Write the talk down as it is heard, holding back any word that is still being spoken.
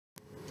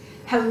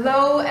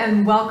Hello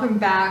and welcome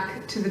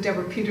back to the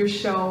Deborah Peters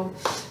Show.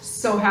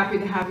 So happy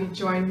to have you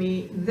join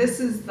me.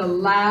 This is the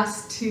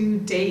last 2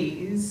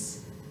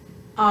 days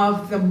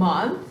of the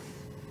month,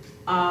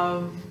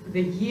 of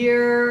the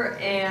year,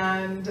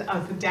 and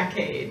of the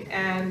decade.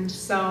 And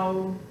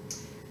so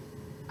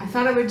I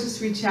thought I would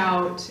just reach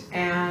out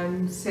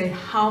and say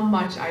how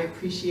much I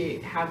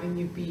appreciate having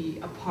you be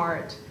a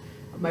part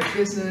of my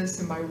business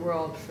and my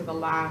world for the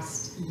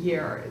last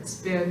year. It's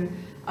been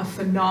a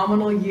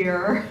phenomenal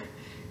year.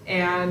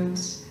 And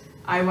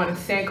I want to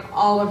thank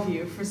all of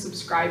you for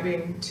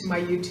subscribing to my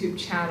YouTube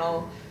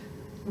channel.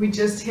 We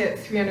just hit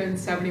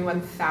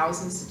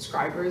 371,000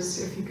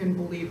 subscribers, if you can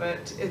believe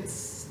it. It's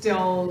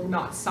still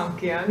not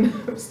sunk in.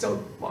 I'm still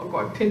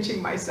going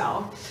pinching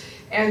myself.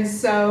 And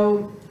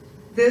so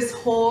this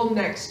whole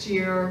next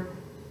year,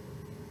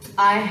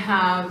 I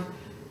have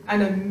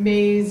an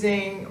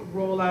amazing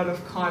rollout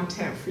of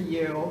content for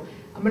you.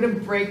 I'm going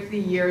to break the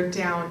year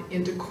down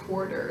into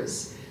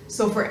quarters.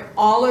 So for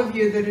all of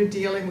you that are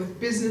dealing with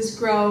business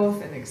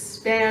growth and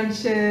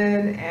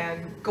expansion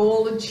and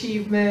goal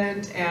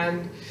achievement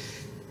and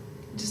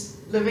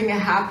just living a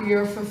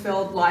happier,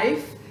 fulfilled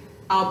life,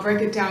 I'll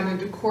break it down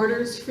into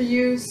quarters for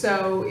you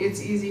so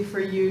it's easy for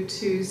you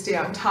to stay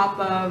on top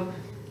of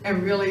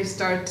and really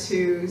start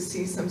to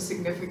see some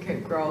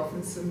significant growth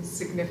and some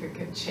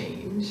significant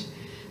change.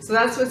 So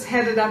that's what's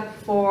headed up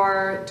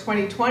for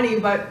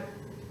 2020, but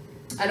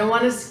I don't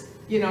want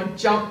to,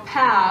 jump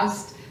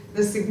past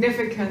the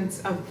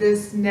significance of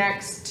this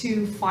next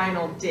 2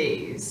 final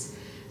days.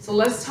 So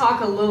let's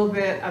talk a little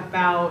bit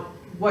about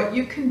what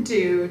you can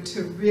do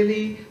to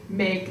really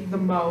make the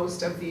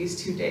most of these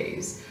 2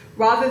 days,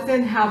 rather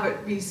than have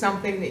it be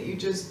something that you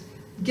just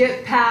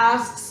get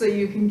past so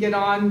you can get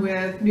on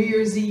with New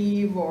Year's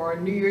Eve or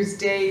New Year's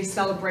Day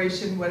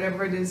celebration,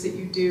 whatever it is that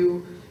you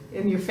do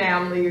in your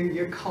family or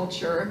your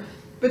culture,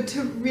 but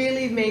to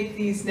really make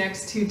these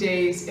next 2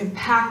 days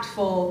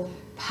impactful,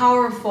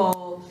 powerful,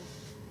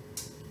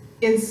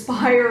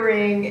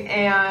 inspiring,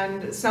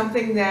 and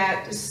something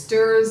that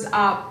stirs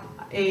up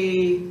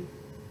an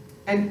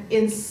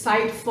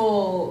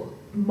insightful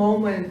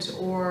moment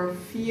or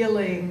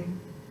feeling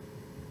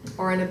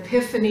or an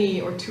epiphany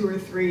or 2 or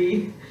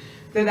 3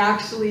 that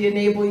actually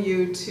enable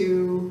you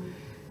to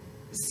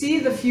see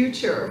the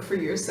future for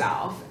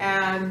yourself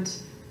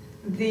and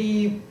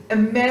the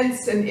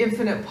immense and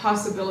infinite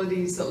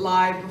possibilities that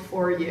lie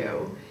before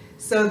you,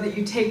 so that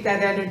you take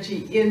that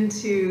energy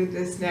into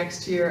this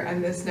next year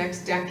and this next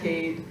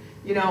decade.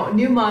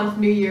 New month,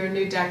 new year,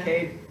 new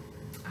decade.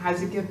 How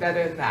does it get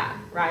better than that,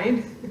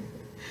 right?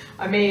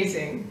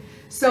 Amazing.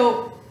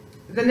 So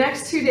the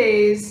next 2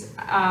 days,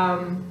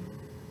 and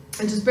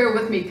just bear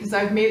with me because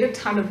I've made a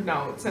ton of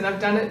notes and I've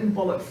done it in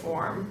bullet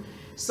form,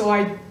 so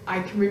I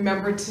can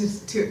remember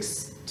to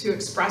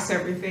express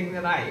everything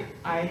that I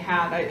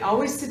had. I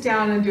always sit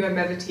down and do a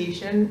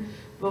meditation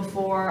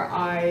before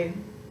I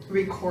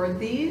record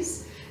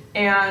these,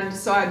 and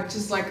so I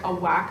just like a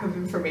whack of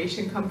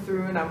information come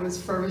through, and I was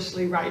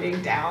feverishly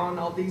writing down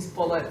all these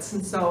bullets,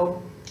 and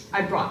so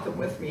I brought them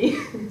with me.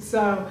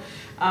 So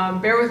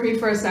bear with me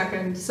for a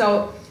second.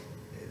 So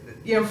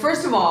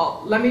first of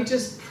all, let me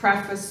just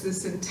preface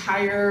this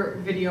entire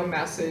video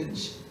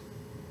message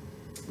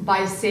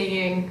by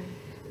saying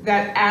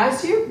that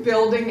as you're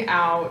building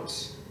out,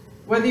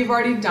 whether you've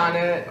already done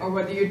it or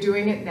whether you're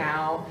doing it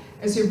now,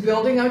 as you're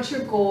building out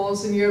your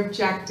goals and your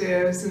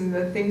objectives and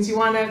the things you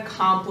want to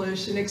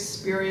accomplish and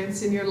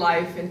experience in your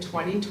life in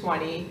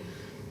 2020,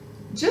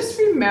 just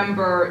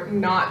remember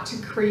not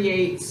to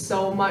create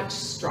so much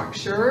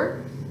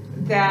structure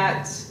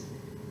that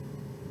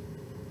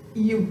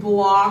you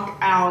block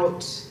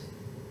out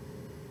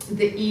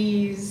the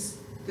ease,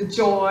 the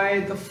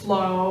joy, the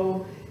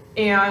flow,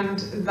 and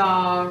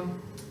the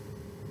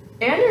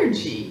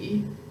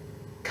energy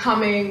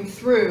coming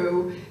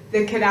through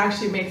that could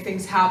actually make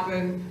things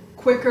happen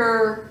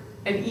quicker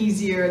and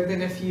easier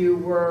than if you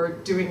were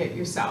doing it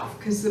yourself.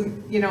 Because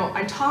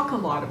I talk a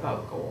lot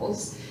about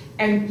goals,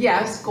 and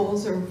yes,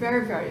 goals are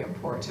very, very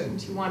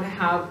important. You want to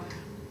have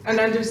an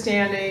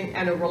understanding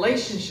and a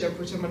relationship,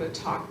 which I'm going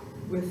to talk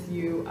with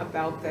you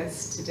about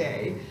this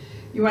today.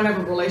 You want to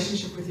have a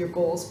relationship with your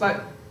goals,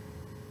 but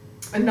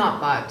it's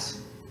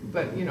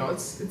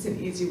an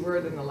easy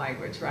word in the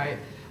language, right?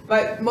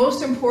 But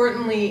most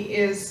importantly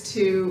is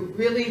to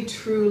really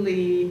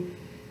truly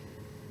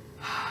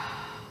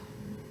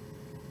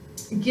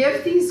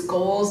give these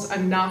goals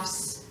enough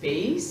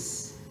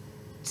space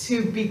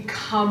to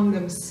become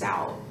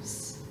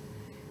themselves.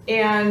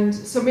 And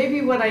so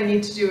maybe what I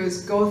need to do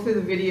is go through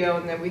the video,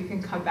 and then we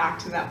can come back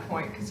to that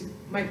point, because you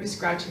might be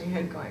scratching your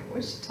head going,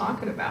 what's she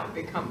talking about,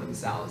 become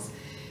themselves?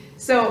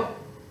 So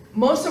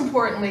most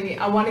importantly,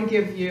 I want to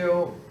give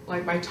you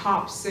like my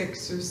top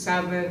 6 or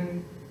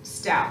 7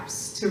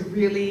 steps to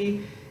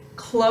really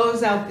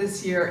close out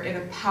this year in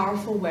a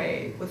powerful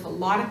way with a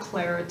lot of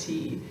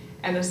clarity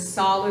and a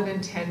solid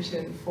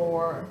intention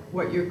for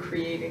what you're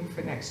creating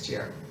for next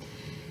year.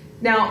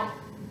 Now,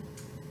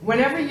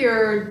 whenever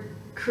you're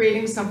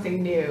creating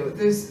something new,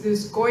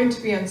 there's going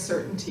to be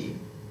uncertainty.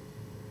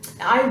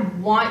 I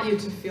want you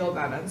to feel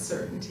that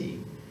uncertainty.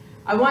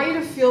 I want you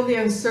to feel the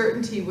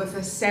uncertainty with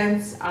a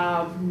sense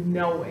of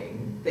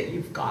knowing that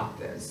you've got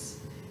this.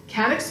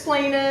 Can't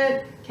explain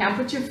it, can't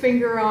put your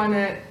finger on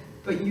it,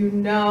 but you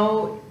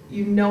know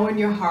in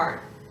your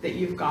heart that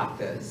you've got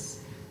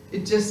this.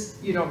 It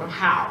just, you don't know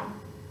how.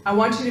 I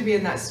want you to be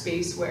in that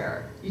space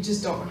where you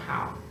just don't know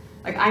how.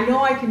 Like, I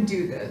know I can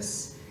do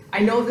this. I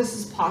know this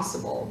is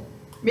possible.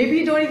 Maybe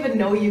you don't even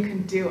know you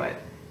can do it.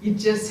 You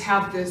just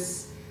have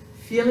this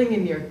feeling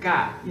in your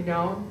gut, you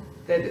know,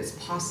 that it's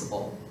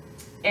possible.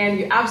 And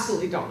you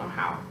absolutely don't know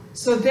how.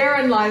 So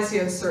therein lies the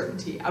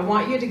uncertainty. I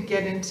want you to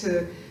get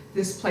into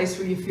this place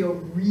where you feel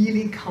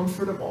really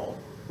comfortable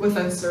with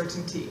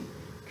uncertainty,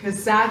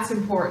 because that's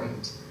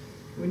important.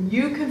 When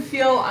you can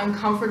feel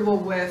uncomfortable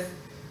with,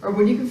 or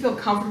when you can feel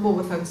comfortable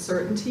with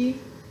uncertainty,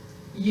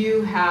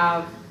 you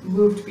have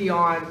moved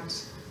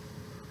beyond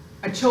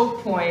a choke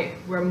point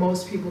where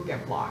most people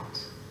get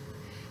blocked.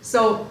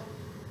 So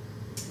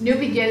new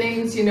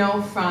beginnings, you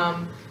know,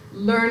 from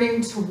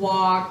learning to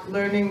walk,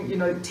 learning, you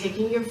know,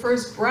 taking your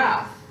first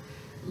breath,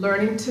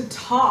 learning to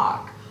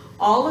talk,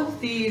 all of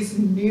these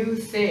new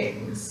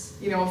things.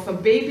 You know, if a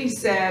baby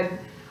said,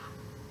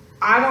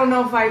 I don't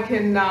know if I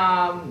can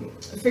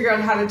figure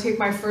out how to take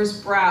my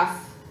first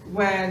breath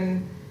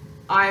when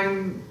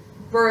I'm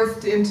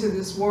birthed into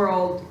this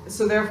world,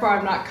 so therefore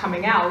I'm not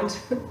coming out,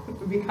 it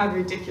would be kind of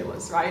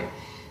ridiculous, right?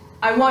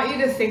 I want you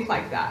to think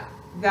like that,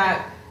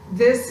 that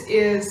this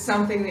is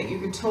something that you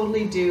could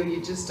totally do,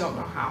 you just don't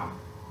know how.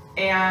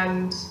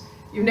 And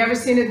you've never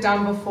seen it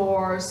done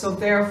before, so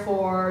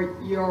therefore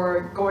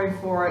you're going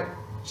for it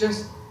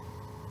just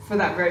for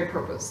that very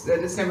purpose,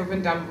 that it's never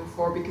been done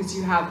before, because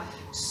you have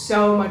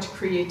so much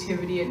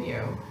creativity in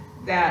you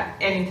that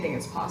anything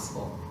is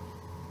possible.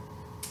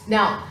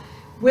 Now,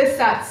 with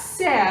that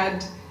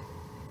said,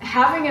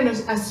 having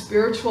a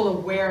spiritual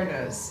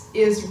awareness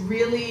is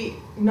really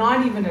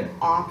not even an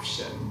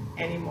option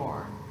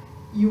anymore.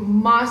 You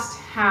must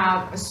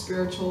have a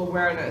spiritual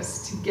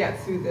awareness to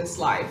get through this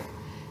life,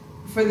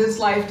 for this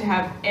life to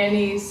have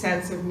any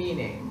sense of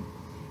meaning.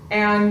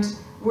 And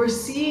we're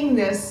seeing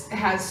this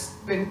has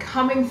been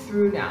coming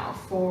through now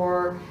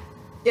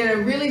in a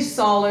really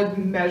solid,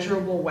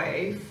 measurable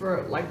way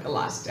for like the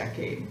last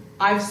decade.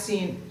 I've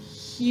seen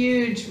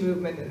huge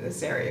movement in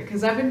this area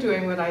because I've been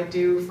doing what I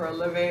do for a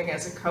living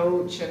as a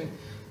coach and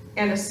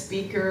a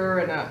speaker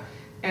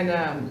and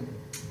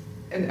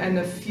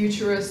a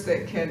futurist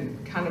that can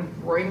kind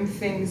of bring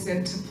things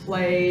into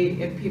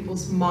play in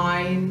people's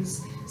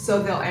minds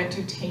so they'll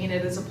entertain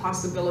it as a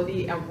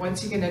possibility. And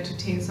once you can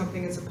entertain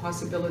something as a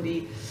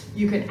possibility,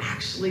 you can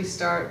actually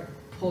start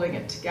pulling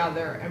it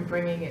together and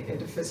bringing it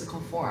into physical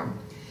form.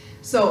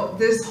 So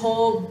this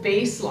whole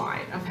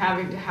baseline of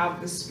having to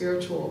have this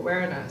spiritual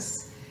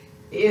awareness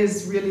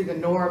is really the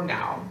norm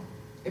now.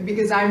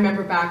 Because I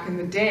remember back in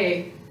the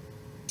day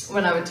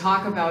when I would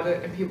talk about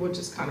it and people would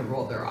just kind of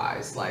roll their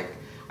eyes. Like,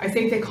 I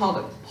think they called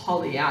it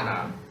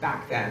Pollyanna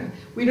back then.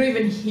 We don't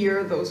even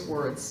hear those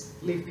words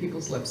leave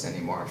people's lips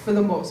anymore, for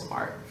the most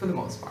part.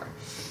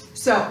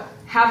 So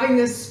having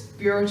this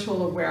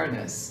spiritual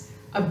awareness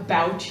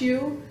about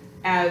you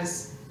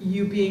as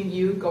you being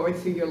you, going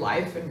through your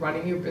life and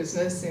running your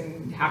business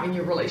and having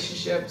your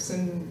relationships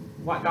and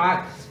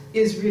whatnot,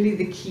 is really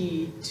the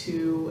key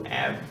to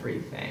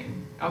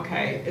everything,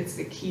 okay? It's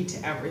the key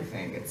to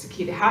everything. It's the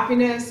key to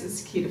happiness,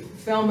 it's the key to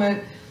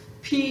fulfillment,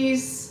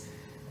 peace,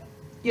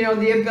 you know,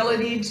 the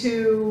ability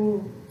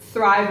to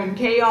thrive in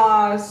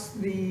chaos,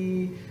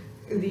 the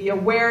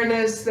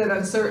awareness that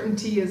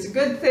uncertainty is a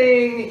good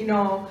thing. You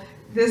know,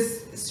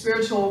 this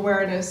spiritual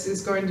awareness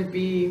is going to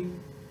be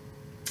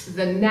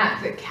the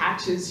net that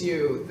catches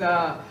you,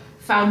 the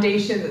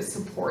foundation that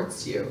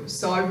supports you.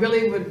 So I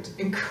really would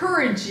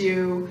encourage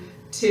you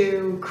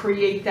to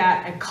create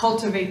that and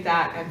cultivate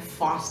that and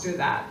foster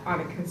that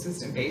on a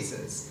consistent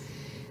basis.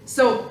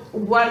 So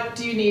what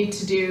do you need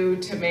to do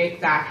to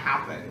make that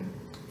happen?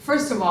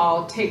 First of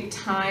all, take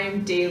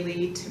time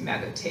daily to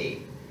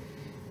meditate.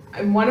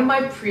 In one of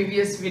my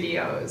previous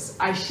videos,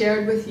 I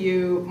shared with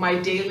you my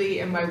daily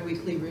and my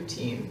weekly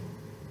routine.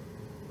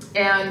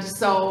 And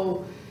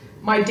so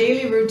my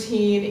daily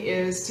routine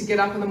is to get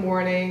up in the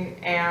morning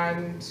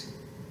and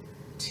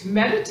to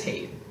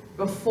meditate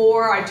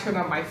before I turn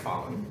on my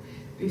phone,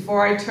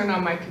 before I turn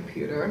on my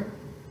computer.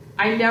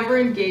 I never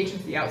engage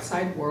with the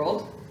outside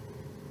world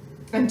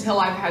until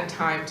I've had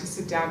time to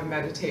sit down and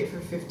meditate for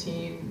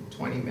 15,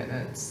 20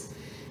 minutes.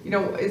 You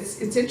know, it's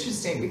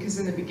interesting because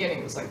in the beginning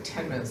it was like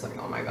 10 minutes, like,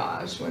 oh my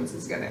gosh, when's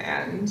this gonna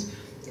end?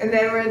 And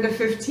then we're into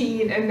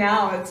 15, and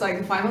now it's like,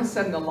 if I don't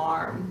set an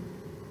alarm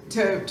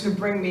to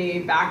bring me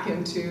back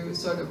into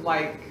sort of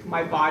like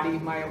my body,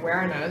 my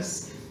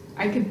awareness,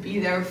 I could be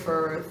there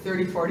for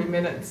 30, 40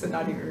 minutes and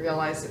not even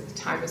realize that the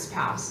time has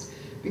passed.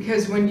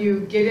 Because when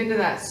you get into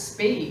that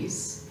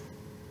space,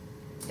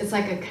 it's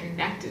like a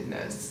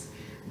connectedness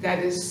that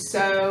is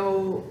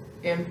so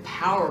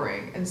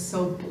empowering and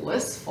so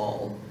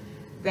blissful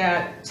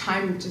that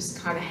time just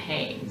kind of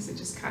hangs, it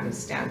just kind of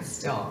stands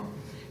still.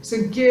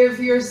 So give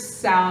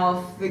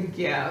yourself the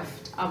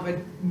gift of a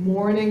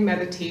morning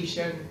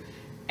meditation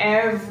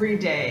every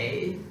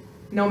day,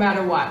 no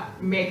matter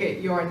what. Make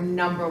it your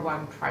number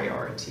one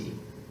priority.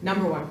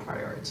 Number one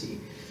priority.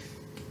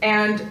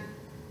 And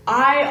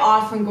I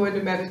often go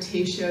into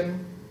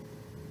meditation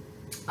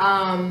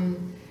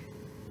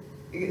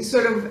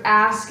sort of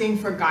asking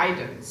for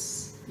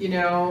guidance. You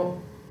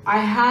know, I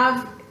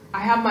have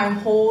my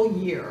whole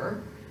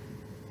year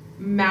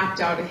mapped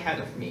out ahead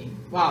of me.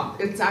 Well,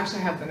 it's actually,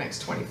 I have the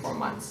next 24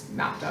 months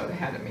mapped out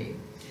ahead of me.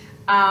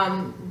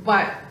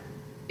 But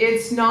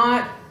it's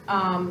not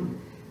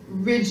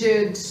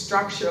rigid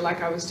structure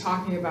like I was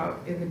talking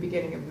about in the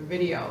beginning of the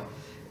video.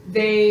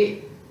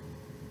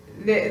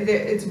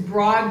 It's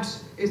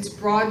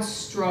broad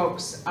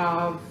strokes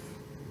of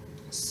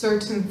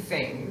certain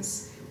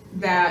things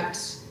that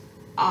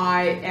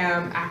I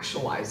am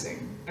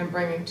actualizing and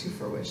bringing to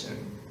fruition.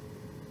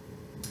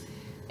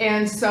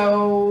 And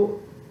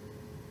so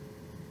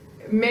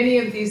many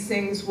of these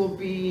things will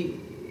be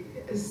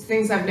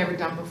things I've never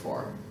done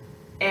before.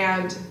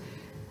 And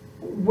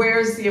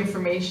where's the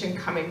information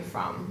coming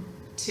from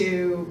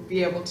to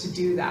be able to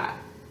do that?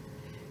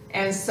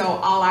 And so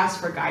I'll ask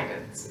for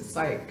guidance. It's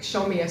like,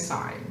 show me a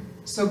sign.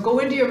 So go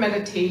into your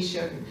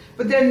meditation,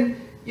 but then,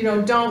 you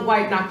know, don't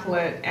white knuckle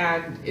it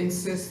and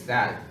insist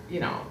that, you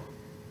know,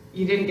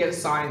 you didn't get a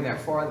sign,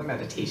 therefore the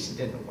meditation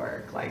didn't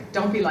work. Like,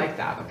 don't be like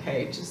that,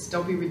 okay? Just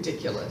don't be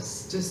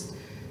ridiculous. Just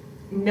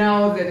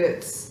know that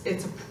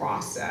it's a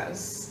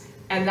process,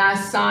 and that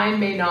sign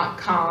may not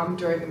come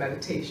during the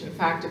meditation. In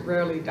fact, it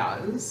rarely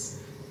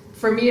does.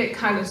 For me, it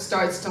kind of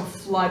starts to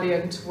flood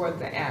in toward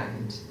the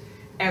end,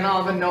 and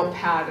I'll have a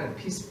notepad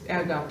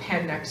and a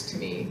pen next to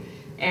me,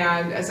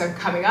 and as I'm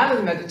coming out of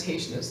the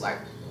meditation, it's like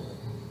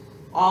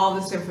all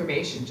this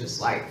information just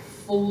like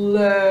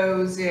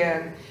flows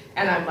in,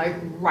 and I'm like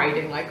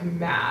writing like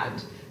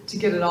mad to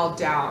get it all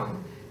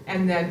down,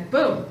 and then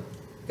boom,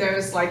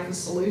 there's like the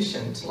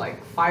solution to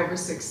like 5 or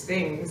 6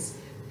 things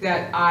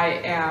that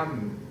I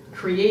am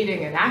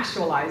creating and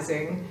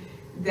actualizing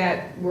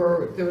that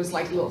there was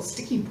like little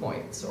sticky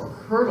points or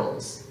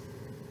hurdles,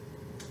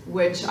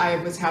 which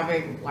I was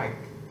having like,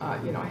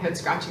 you know, a head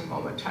scratching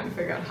moment trying to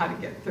figure out how to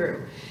get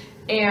through.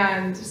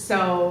 And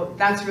so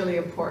that's really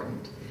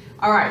important.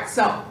 All right,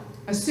 so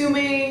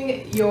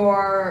assuming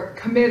you're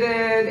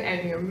committed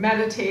and you're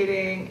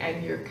meditating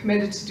and you're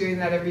committed to doing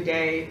that every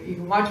day, you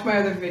can watch my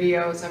other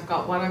videos. I've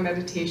got one on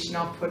meditation.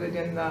 I'll put it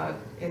in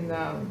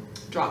the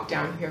drop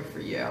down here for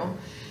you.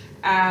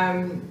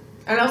 And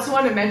I also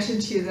want to mention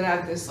to you that I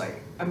have this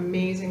like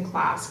amazing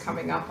class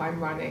coming up I'm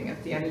running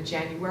at the end of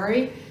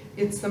January.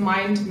 It's the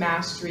Mind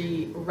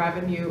Mastery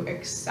Revenue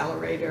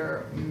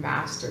Accelerator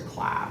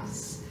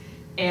Masterclass.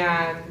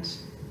 And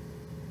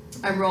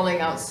I'm rolling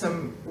out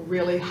some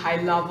really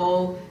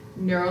high-level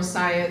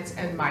neuroscience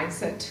and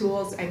mindset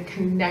tools and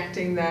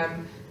connecting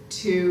them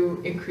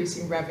to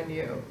increasing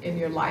revenue in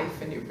your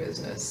life and your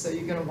business. So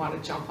you're going to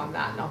want to jump on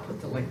that, and I'll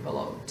put the link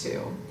below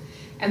too.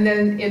 And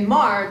then in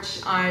March,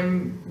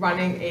 I'm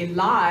running a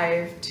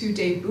live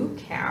 2-day boot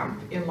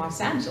camp in Los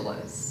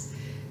Angeles,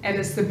 and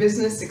it's the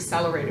Business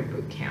Accelerator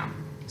Boot Camp.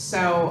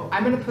 So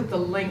I'm going to put the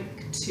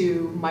link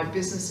to my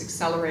Business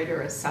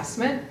Accelerator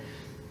assessment.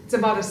 It's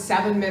about a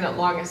 7-minute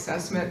long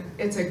assessment.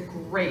 It's a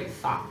great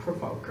thought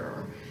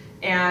provoker.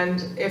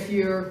 And if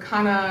you're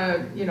kind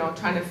of, you know,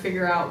 trying to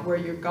figure out where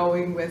you're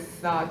going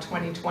with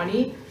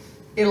 2020,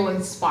 it'll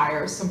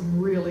inspire some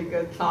really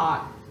good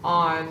thought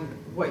on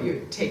what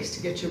it takes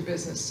to get your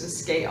business to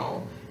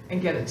scale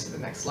and get it to the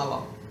next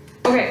level.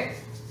 Okay,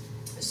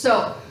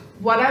 so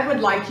what I would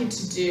like you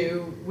to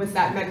do with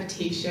that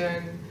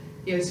meditation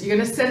is you're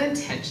going to set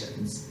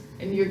intentions,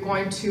 and you're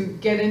going to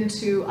get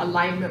into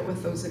alignment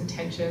with those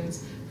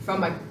intentions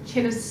from a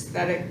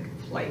kinesthetic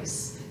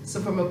place.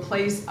 So from a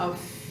place of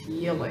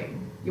feeling.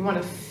 You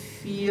want to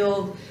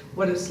feel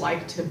what it's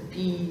like to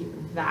be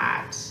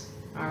that,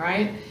 all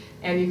right?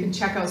 And you can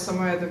check out some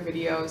of my other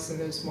videos, and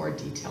there's more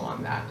detail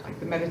on that, like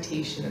the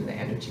meditation and the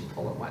energy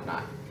pull and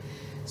whatnot.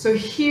 So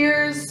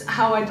here's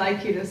how I'd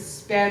like you to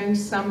spend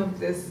some of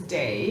this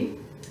day,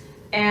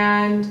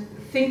 and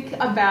think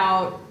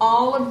about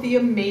all of the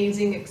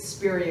amazing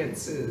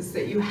experiences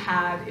that you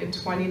had in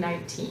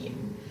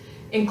 2019,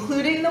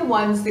 including the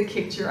ones that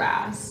kicked your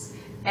ass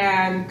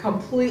and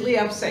completely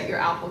upset your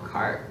apple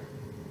cart,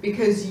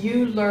 because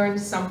you learned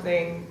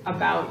something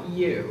about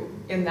you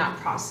in that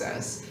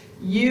process.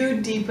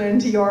 You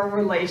deepened your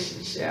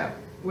relationship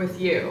with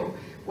you,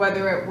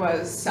 whether it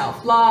was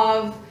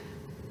self-love,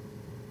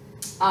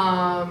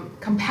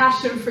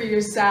 compassion for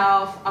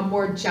yourself, a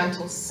more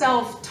gentle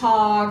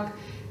self-talk,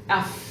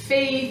 a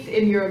faith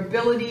in your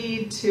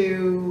ability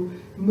to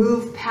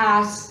move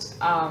past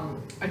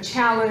a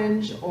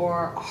challenge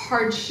or a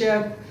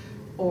hardship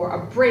or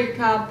a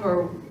breakup,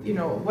 or you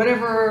know,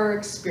 whatever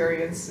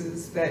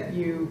experiences that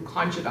you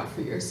conjured up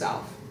for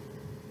yourself.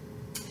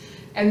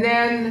 And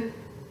then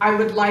I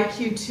would like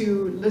you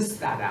to list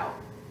that out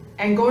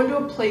and go into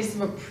a place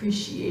of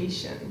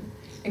appreciation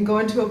and go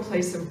into a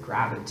place of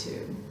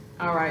gratitude,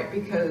 all right?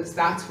 Because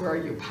that's where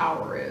your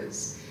power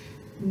is.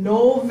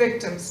 No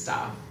victim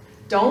stuff.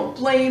 Don't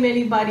blame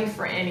anybody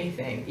for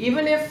anything,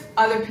 even if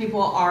other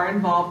people are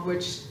involved,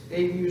 which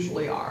they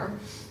usually are.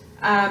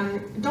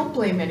 Don't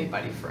blame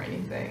anybody for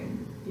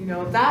anything. You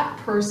know, that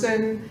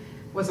person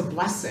was a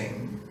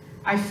blessing.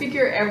 I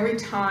figure every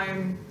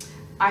time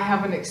I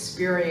have an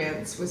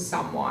experience with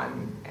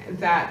someone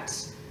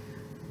that,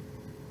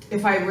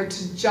 if I were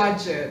to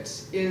judge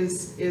it,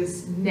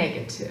 is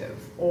negative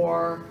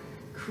or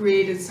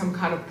created some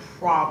kind of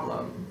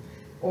problem,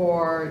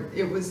 or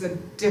it was a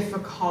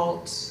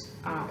difficult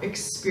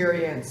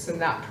experience,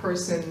 and that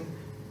person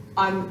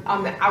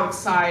on the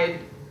outside,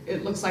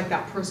 it looks like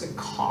that person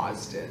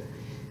caused it.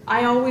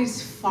 I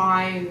always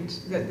find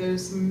that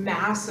there's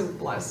massive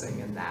blessing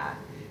in that.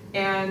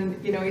 And,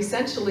 you know,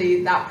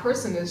 essentially that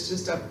person is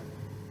just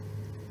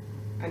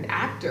an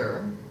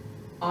actor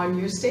on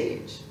your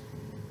stage.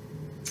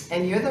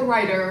 And you're the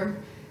writer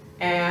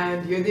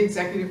and you're the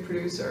executive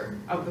producer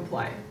of the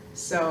play.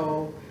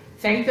 So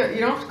you don't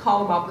have to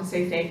call them up and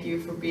say thank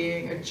you for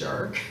being a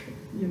jerk,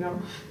 you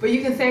know, but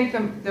you can thank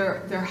them,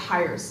 their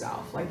higher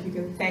self. Like, you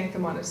can thank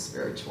them on a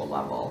spiritual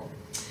level.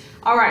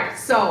 All right,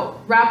 so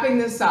wrapping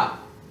this up.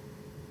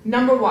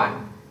 Number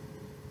 1,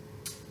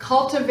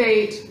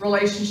 cultivate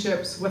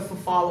relationships with the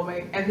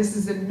following. And this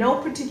is in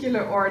no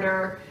particular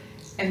order,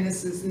 and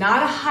this is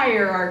not a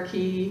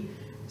hierarchy.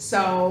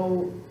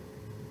 So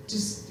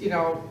just, you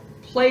know,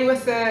 play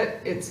with it.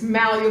 It's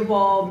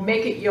malleable,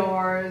 make it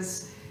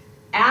yours.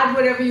 Add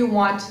whatever you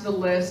want to the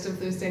list.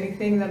 If there's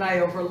anything that I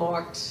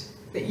overlooked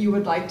that you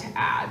would like to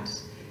add,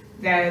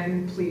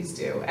 then please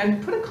do.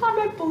 And put a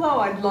comment below.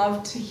 I'd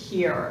love to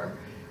hear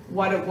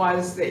what it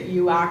was that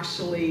you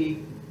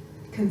actually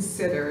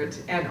considered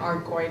and are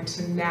going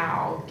to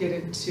now get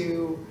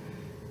into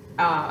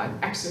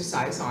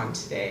exercise on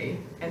today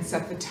and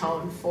set the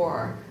tone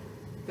for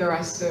the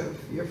rest of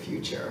your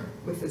future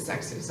with this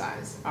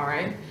exercise. All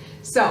right,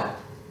 so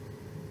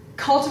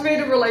cultivate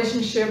a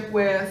relationship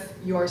with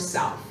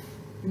yourself.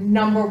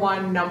 Number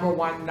one.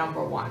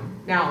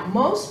 Now,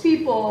 most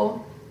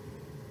people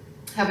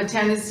have a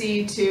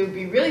tendency to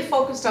be really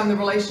focused on the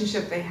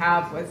relationship they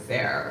have with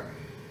their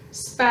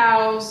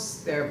spouse,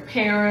 their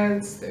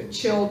parents, their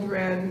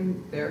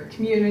children, their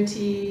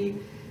community,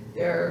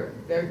 their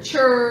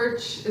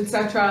church,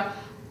 etc.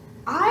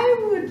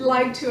 I would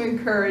like to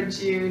encourage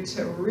you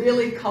to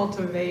really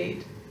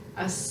cultivate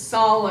a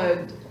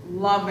solid,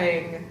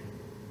 loving,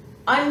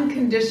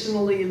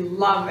 unconditionally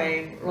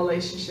loving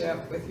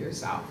relationship with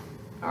yourself.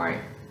 All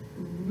right,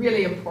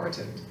 really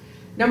important.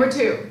 Number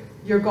 2,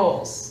 your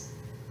goals.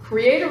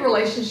 Create a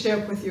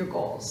relationship with your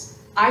goals.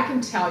 I can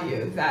tell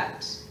you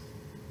that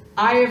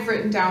I have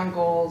written down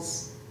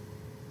goals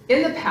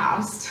in the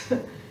past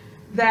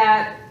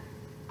that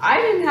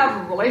I didn't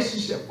have a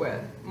relationship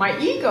with. My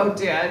ego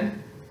did,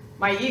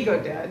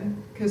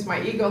 because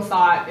my ego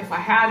thought if I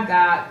had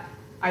that,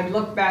 I'd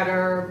look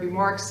better, be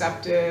more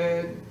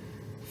accepted,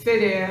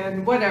 fit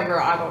in,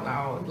 whatever, I don't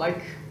know,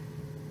 like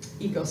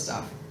ego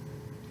stuff.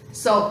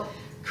 So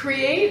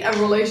create a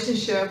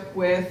relationship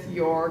with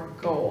your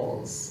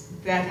goals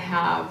that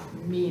have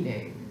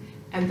meaning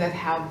and that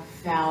have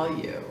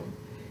value.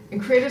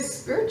 And create a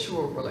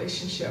spiritual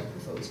relationship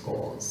with those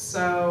goals.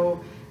 So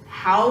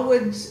how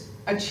would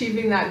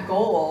achieving that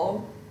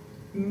goal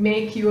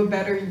make you a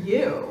better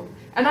you?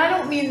 And I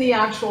don't mean the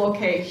actual,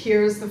 okay,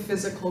 here's the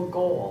physical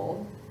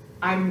goal,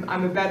 I'm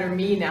a better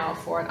me now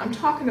for it. I'm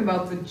talking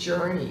about the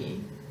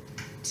journey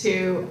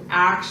to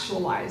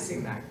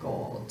actualizing that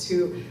goal,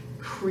 to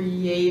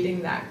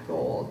creating that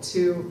goal,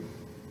 to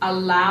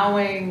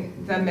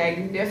allowing the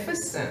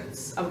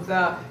magnificence of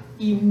the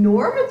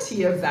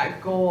enormity of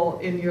that goal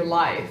in your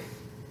life.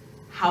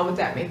 How would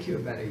that make you a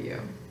better you?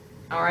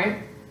 All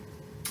right?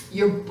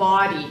 Your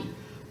body.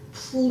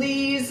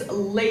 Please,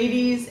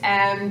 ladies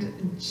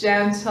and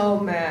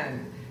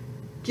gentlemen,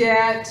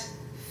 get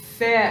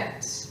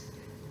fit.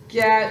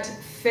 Get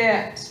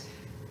fit.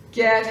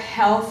 Get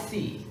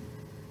healthy.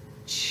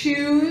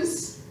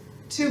 Choose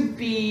to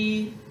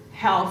be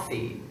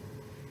healthy.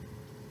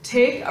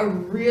 Take a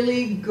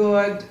really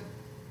good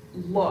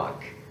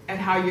look at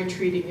how you're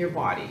treating your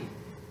body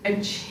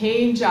and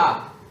change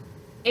up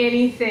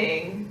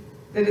anything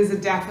that is a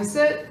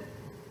deficit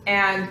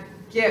and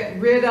get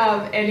rid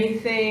of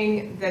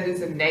anything that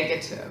is a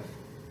negative.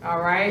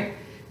 All right,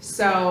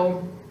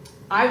 so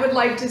I would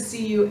like to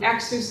see you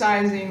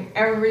exercising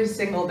every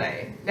single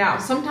day. Now,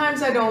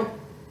 sometimes I don't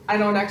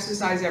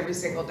exercise every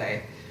single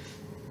day.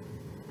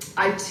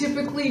 I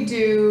typically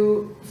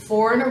do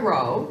 4 in a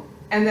row,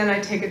 and then I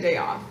take a day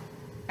off,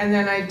 and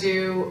then I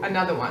do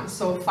another one.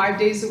 So 5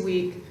 days a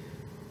week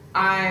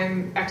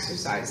I'm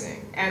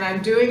exercising, and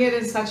I'm doing it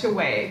in such a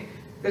way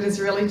that is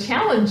really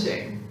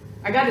challenging.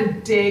 I got to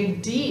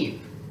dig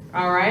deep,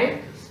 all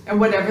right? And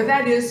whatever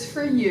that is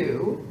for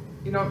you,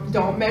 you know,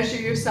 don't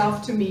measure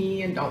yourself to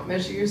me and don't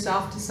measure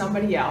yourself to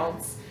somebody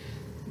else,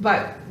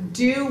 but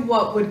do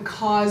what would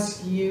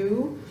cause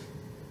you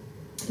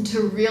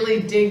to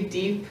really dig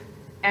deep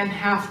and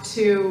have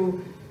to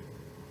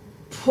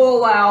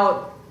pull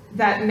out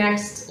that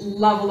next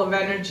level of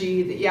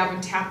energy that you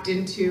haven't tapped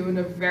into in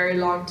a very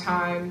long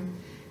time,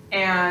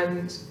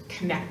 and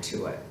connect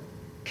to it.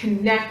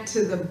 Connect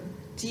to the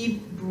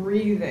deep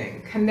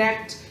breathing.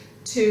 Connect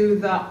to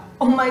the,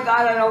 oh my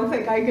God, I don't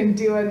think I can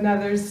do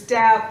another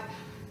step.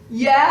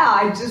 Yeah,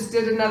 I just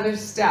did another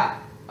step.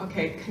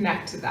 Okay,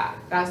 connect to that.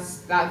 That's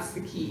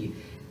the key.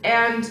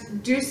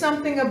 And do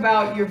something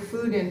about your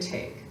food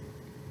intake.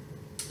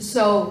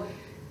 So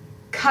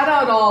cut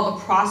out all the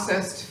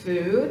processed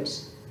food.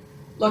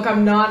 Look,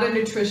 I'm not a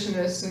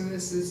nutritionist, and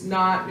this is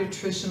not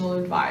nutritional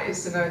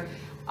advice. And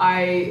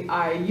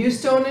I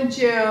used to own a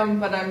gym,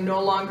 but I'm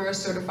no longer a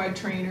certified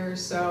trainer.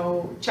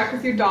 So check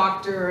with your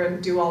doctor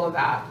and do all of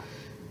that.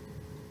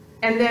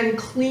 And then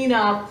clean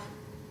up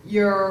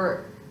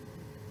your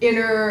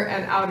inner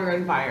and outer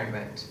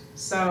environment.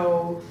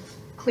 So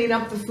clean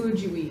up the food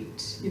you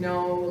eat, you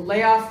know,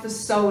 lay off the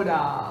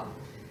soda,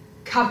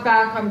 cut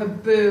back on the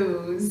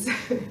booze,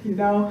 you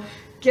know,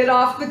 get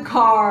off the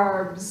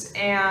carbs,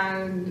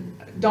 and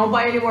don't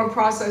buy any more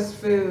processed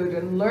food,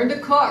 and learn to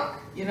cook,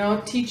 you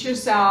know, teach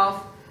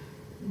yourself,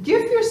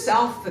 give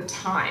yourself the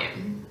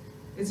time.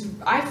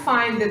 I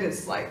find that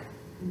it's like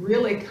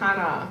really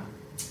kind of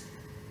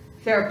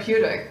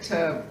therapeutic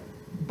to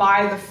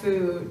buy the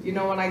food. You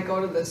know, when I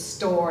go to the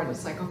store and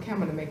it's like, okay, I'm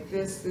gonna make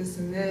this, this,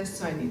 and this,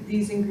 so I need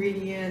these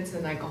ingredients,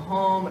 and I go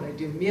home and I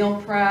do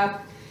meal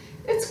prep.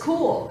 It's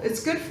cool.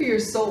 It's good for your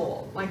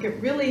soul. Like, it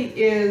really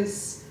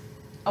is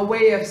a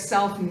way of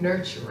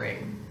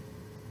self-nurturing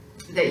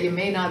that you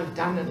may not have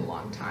done in a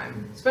long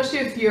time, especially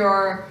if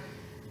you're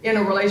in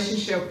a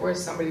relationship where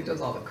somebody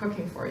does all the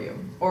cooking for you,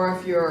 or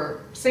if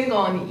you're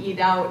single and you eat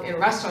out in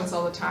restaurants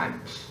all the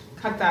time.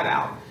 Cut that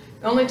out.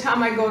 The only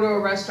time I go to a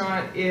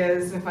restaurant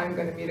is if I'm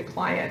going to meet a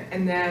client,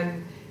 and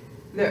then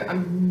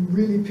I'm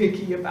really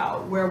picky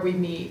about where we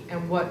meet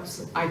and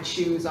what I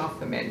choose off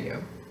the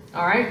menu.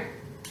 All right?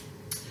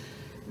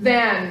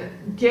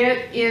 Then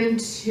get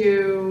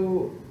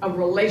into a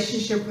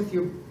relationship with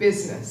your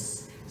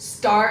business.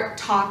 Start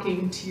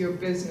talking to your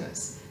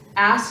business.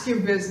 Ask your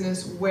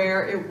business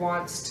where it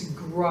wants to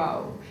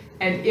grow,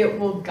 and it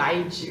will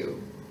guide you.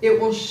 It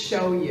will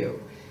show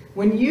you.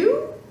 When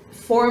you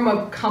form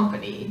a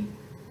company,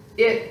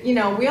 you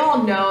know, we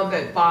all know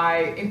that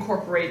by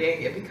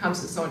incorporating, it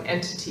becomes its own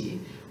entity.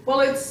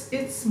 Well,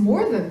 it's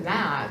more than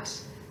that.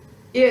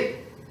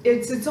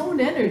 It's its own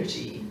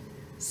energy.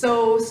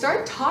 So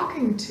start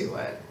talking to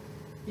it.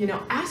 You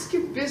know, ask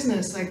your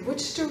business, like,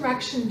 which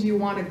direction do you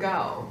want to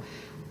go?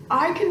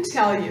 I can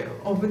tell you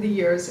over the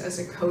years as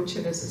a coach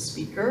and as a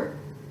speaker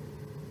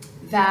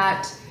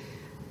that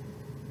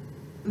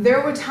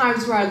there were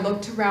times where I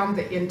looked around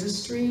the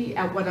industry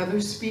at what other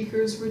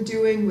speakers were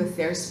doing with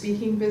their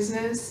speaking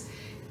business,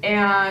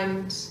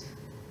 and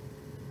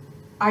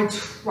I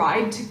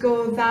tried to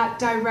go that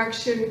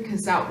direction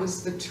because that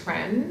was the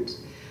trend,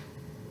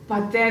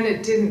 but then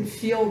it didn't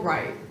feel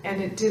right,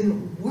 and it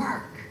didn't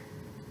work,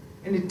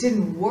 and it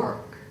didn't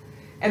work.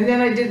 And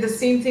then I did the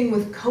same thing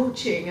with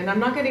coaching, and I'm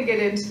not going to get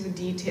into the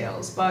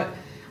details, but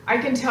I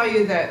can tell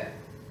you that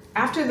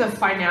after the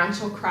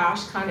financial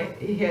crash kind of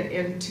hit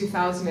in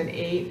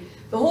 2008,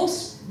 the whole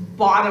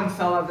bottom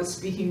fell out of the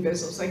speaking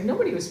business. Like,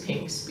 nobody was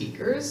paying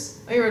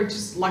speakers. They were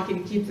just lucky to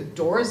keep the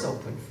doors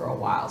open for a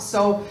while.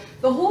 So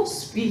the whole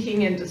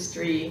speaking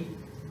industry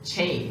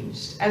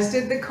changed, as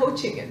did the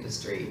coaching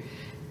industry.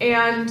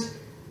 And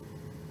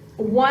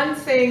one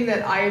thing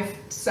that I've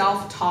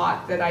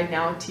self-taught that I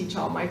now teach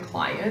all my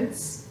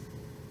clients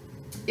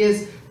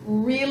is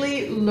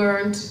really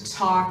learn to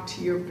talk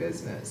to your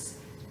business.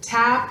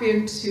 Tap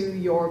into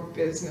your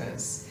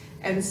business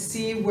and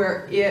see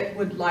where it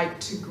would like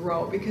to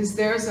grow, because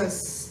there's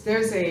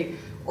a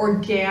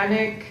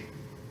organic,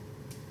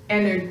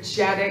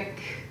 energetic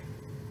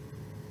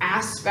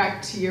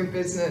aspect to your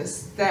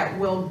business that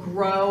will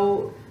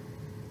grow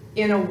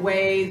in a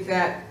way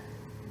that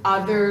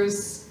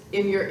others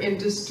in your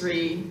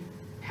industry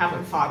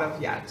haven't thought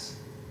of yet.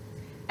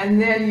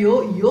 And then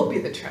you'll be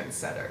the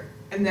trendsetter,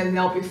 and then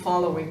they'll be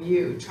following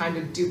you, trying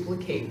to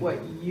duplicate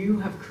what you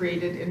have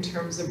created in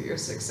terms of your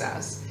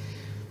success.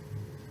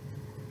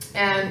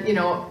 And you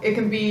know, it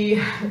can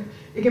be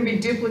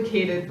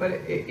duplicated, but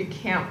it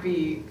can't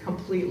be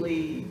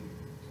completely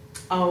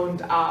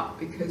owned up,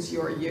 because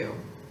you're you.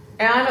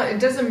 And it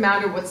doesn't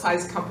matter what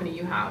size company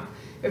you have.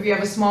 If you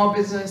have a small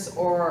business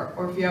or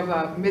if you have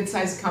a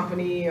mid-sized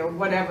company or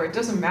whatever, it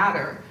doesn't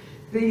matter.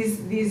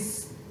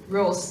 These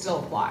rules still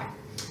apply.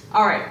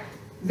 All right,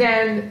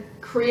 then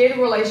create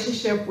a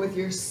relationship with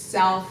your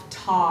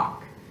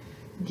self-talk.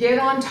 Get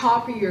on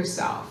top of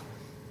yourself.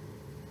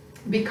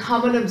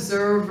 Become an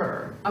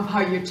observer of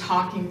how you're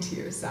talking to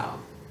yourself.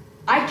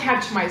 I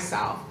catch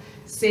myself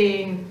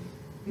saying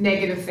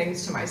negative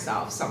things to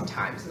myself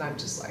sometimes, and I'm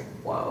just like,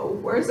 whoa,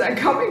 where's that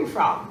coming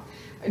from?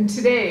 And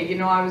today, you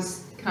know, I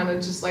was kind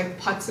of just like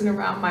putzing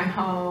around my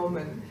home,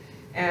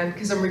 and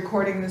because I'm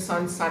recording this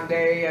on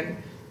Sunday,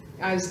 and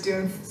I was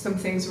doing some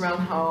things around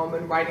home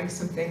and writing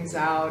some things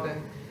out,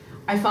 and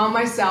I found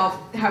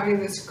myself having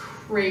this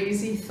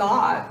crazy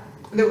thought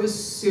that was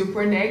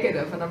super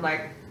negative, and I'm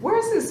like, where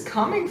is this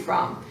coming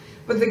from?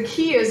 But the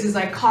key is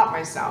I caught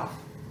myself.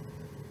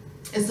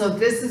 And so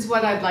this is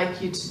what I'd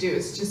like you to do,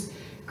 is just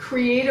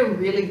create a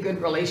really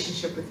good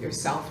relationship with your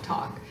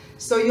self-talk.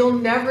 So you'll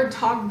never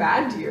talk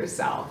bad to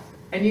yourself,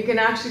 and you can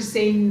actually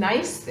say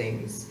nice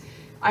things.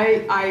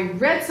 I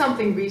read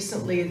something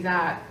recently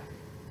that,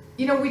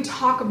 you know, we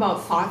talk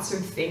about thoughts or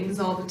things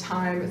all the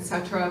time,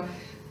 etc.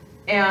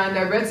 And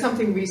I read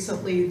something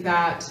recently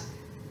that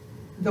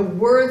the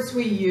words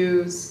we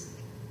use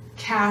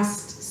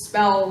cast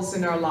spells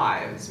in our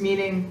lives,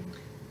 meaning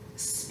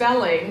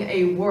spelling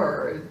a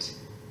word,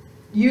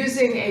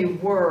 using a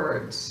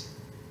word,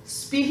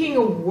 speaking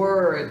a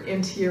word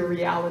into your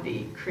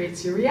reality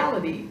creates your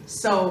reality.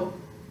 So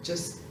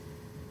just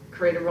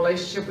create a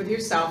relationship with your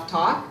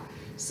self-talk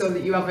so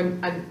that you have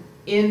an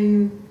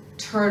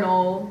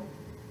internal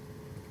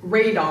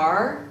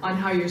radar on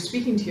how you're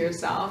speaking to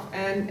yourself,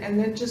 and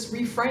then just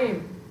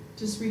reframe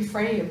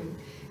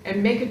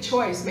and make a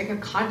choice, make a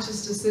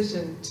conscious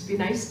decision to be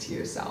nice to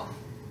yourself.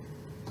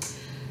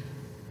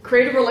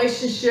 Create a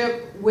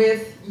relationship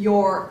with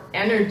your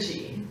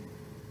energy.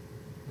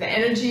 The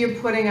energy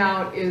you're putting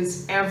out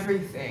is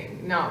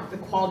everything. Now, the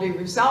quality of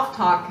your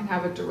self-talk can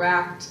have a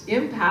direct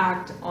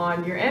impact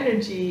on your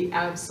energy,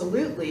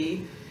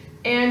 absolutely.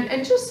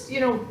 And just, you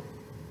know,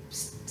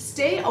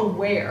 stay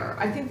aware.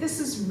 I think this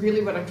is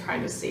really what I'm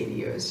trying to say to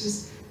you, is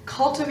just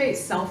cultivate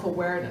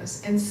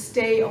self-awareness and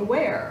stay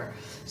aware.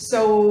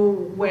 So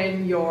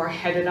when you're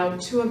headed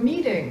out to a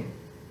meeting,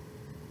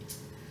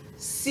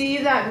 see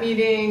that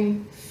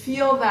meeting,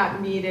 feel that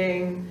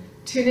meeting,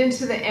 tune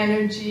into the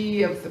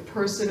energy of the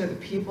person or the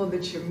people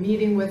that you're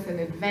meeting with in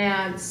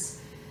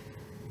advance.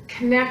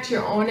 Connect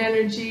your own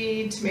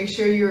energy to make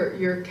sure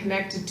you're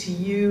connected to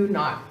you,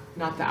 not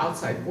the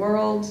outside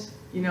world.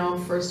 You know,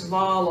 first of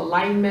all,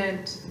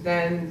 alignment,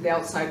 then the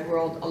outside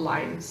world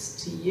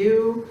aligns to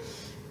you.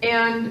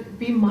 And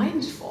be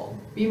mindful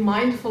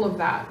of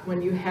that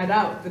when you head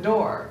out the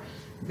door,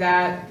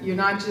 that you're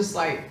not just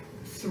like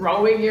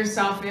throwing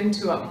yourself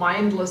into it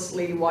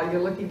mindlessly while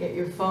you're looking at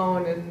your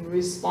phone and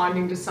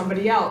responding to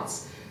somebody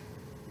else.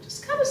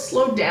 Just kind of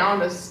slow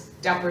down a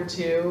step or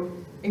two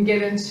and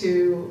get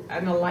into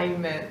an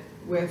alignment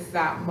with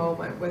that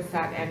moment, with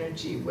that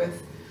energy,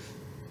 with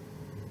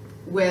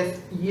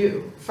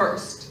you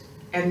first,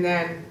 and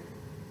then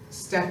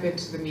step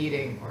into the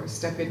meeting, or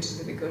step into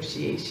the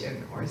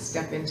negotiation, or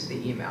step into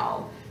the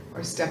email,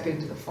 or step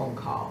into the phone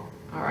call,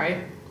 all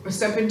right? Or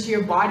step into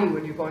your body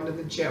when you're going to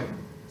the gym,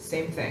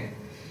 same thing.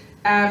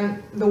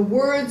 And the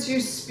words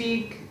you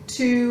speak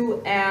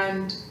to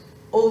and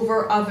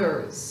over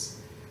others,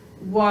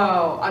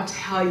 whoa, I'll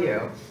tell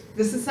you,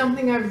 this is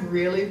something I've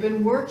really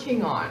been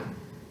working on.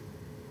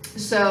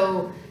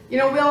 So, you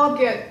know, we all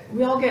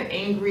get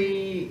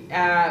angry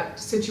at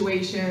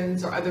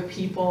situations or other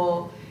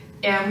people,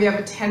 and we have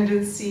a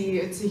tendency,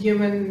 it's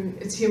human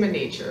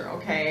nature,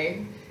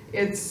 okay?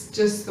 It's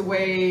just the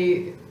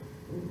way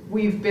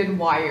we've been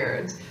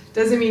wired.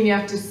 Doesn't mean you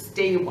have to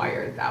stay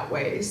wired that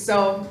way.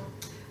 So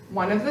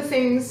one of the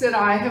things that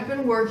I have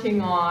been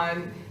working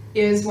on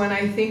is when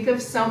I think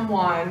of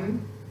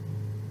someone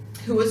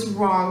who has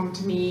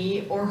wronged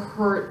me or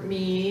hurt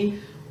me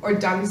or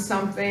done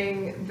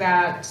something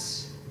that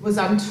was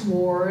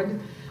untoward,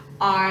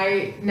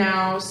 I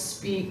now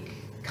speak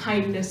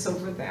kindness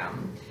over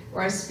them,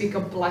 or I speak a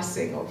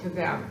blessing over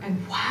them.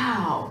 And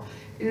wow,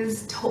 it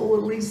has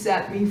totally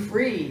set me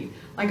free.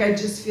 Like, I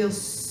just feel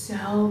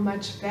so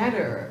much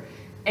better.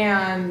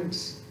 And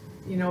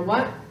you know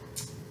what?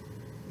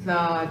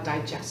 The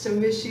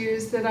digestive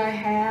issues that I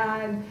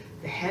had,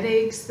 the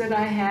headaches that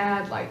I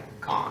had, like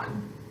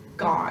gone.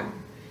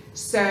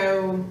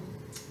 So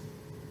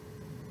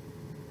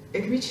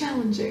it can be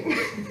challenging,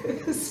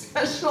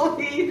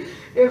 especially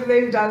if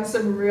they've done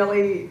some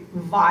really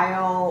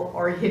vile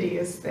or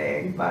hideous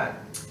thing. But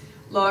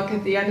look,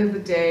 at the end of the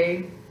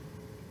day,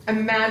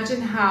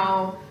 imagine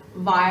how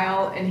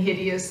vile and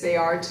hideous they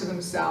are to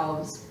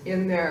themselves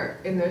in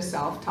their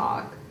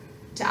self-talk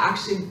to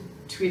actually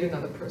treat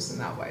another person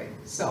that way.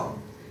 So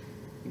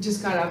you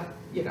just gotta,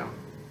 you know,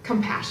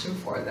 compassion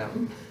for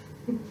them.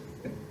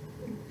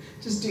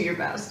 Just do your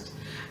best.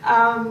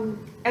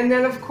 And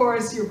then of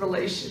course your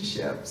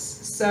relationships.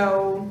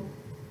 So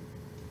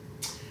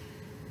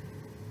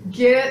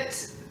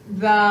get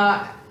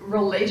the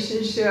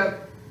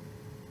relationship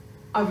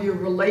of your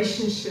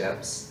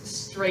relationships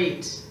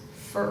straight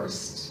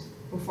first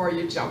before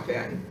you jump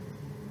in.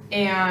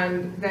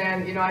 And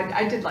then, you know,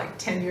 I did like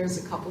 10 years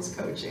of couples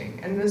coaching,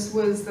 and this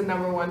was the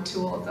 #1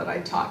 tool that I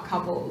taught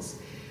couples.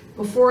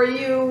 Before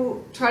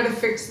you try to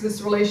fix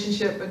this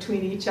relationship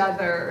between each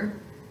other,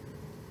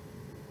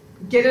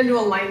 get into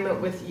alignment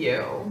with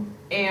you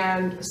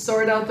and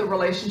sort out the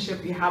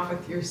relationship you have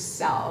with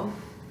yourself,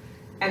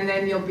 and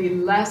then you'll be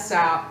less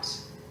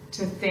apt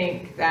to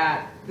think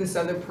that this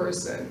other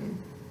person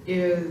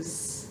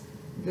is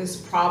this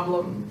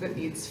problem that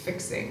needs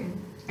fixing.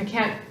 I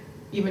can't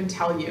even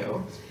tell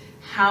you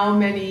how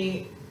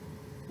many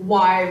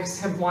wives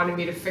have wanted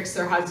me to fix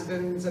their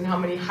husbands and how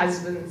many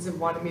husbands have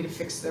wanted me to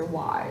fix their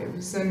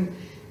wives. And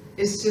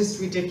is just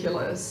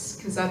ridiculous,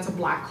 because that's a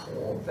black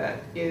hole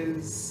that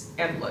is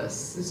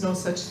endless. There's no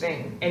such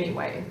thing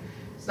anyway.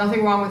 There's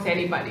nothing wrong with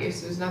anybody,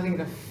 so there's nothing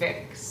to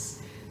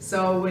fix.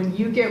 So when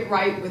you get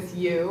right with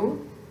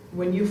you,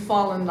 when you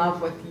fall in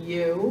love with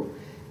you,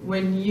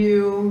 when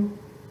you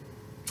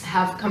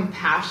have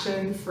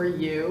compassion for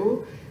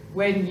you,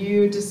 when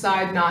you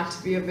decide not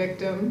to be a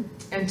victim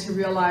and to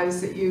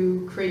realize that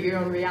you create your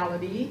own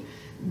reality,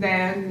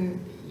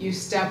 then you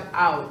step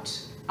out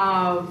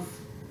of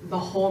the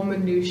whole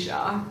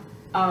minutia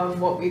of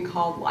what we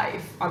call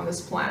life on this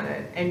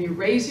planet, and you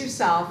raise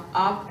yourself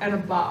up and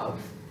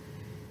above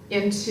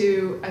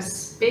into a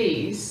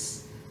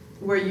space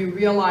where you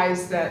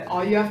realize that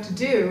all you have to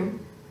do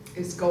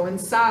is go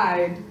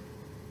inside,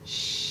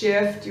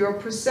 shift your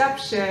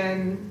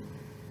perception,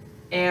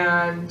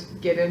 and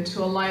get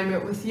into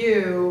alignment with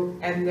you,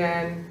 and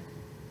then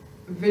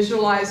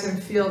visualize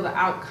and feel the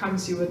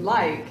outcomes you would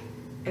like,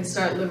 and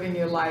start living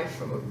your life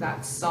from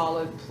that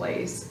solid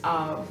place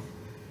of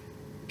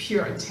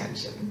pure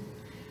intention.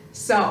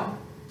 So,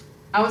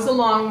 that was a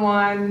long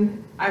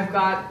one. I've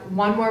got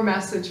one more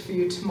message for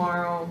you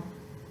tomorrow,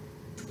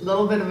 a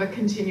little bit of a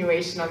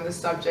continuation on the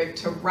subject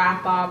to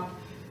wrap up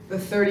the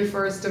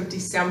 31st of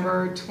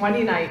December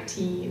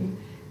 2019,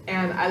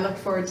 and I look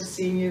forward to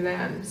seeing you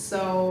then.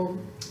 So,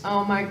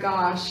 oh my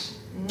gosh,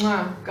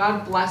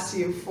 God bless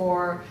you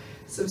for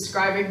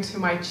subscribing to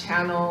my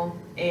channel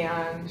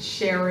and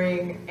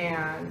sharing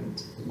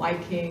and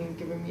liking,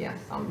 giving me a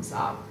thumbs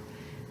up,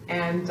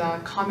 and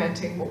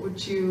commenting. What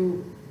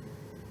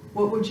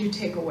would you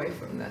take away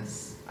from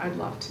this? I'd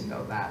love to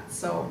know that.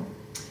 So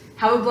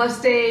have a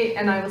blessed day,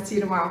 and I will see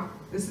you tomorrow.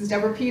 This is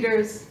Deborah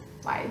Peters.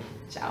 Bye.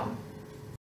 Ciao.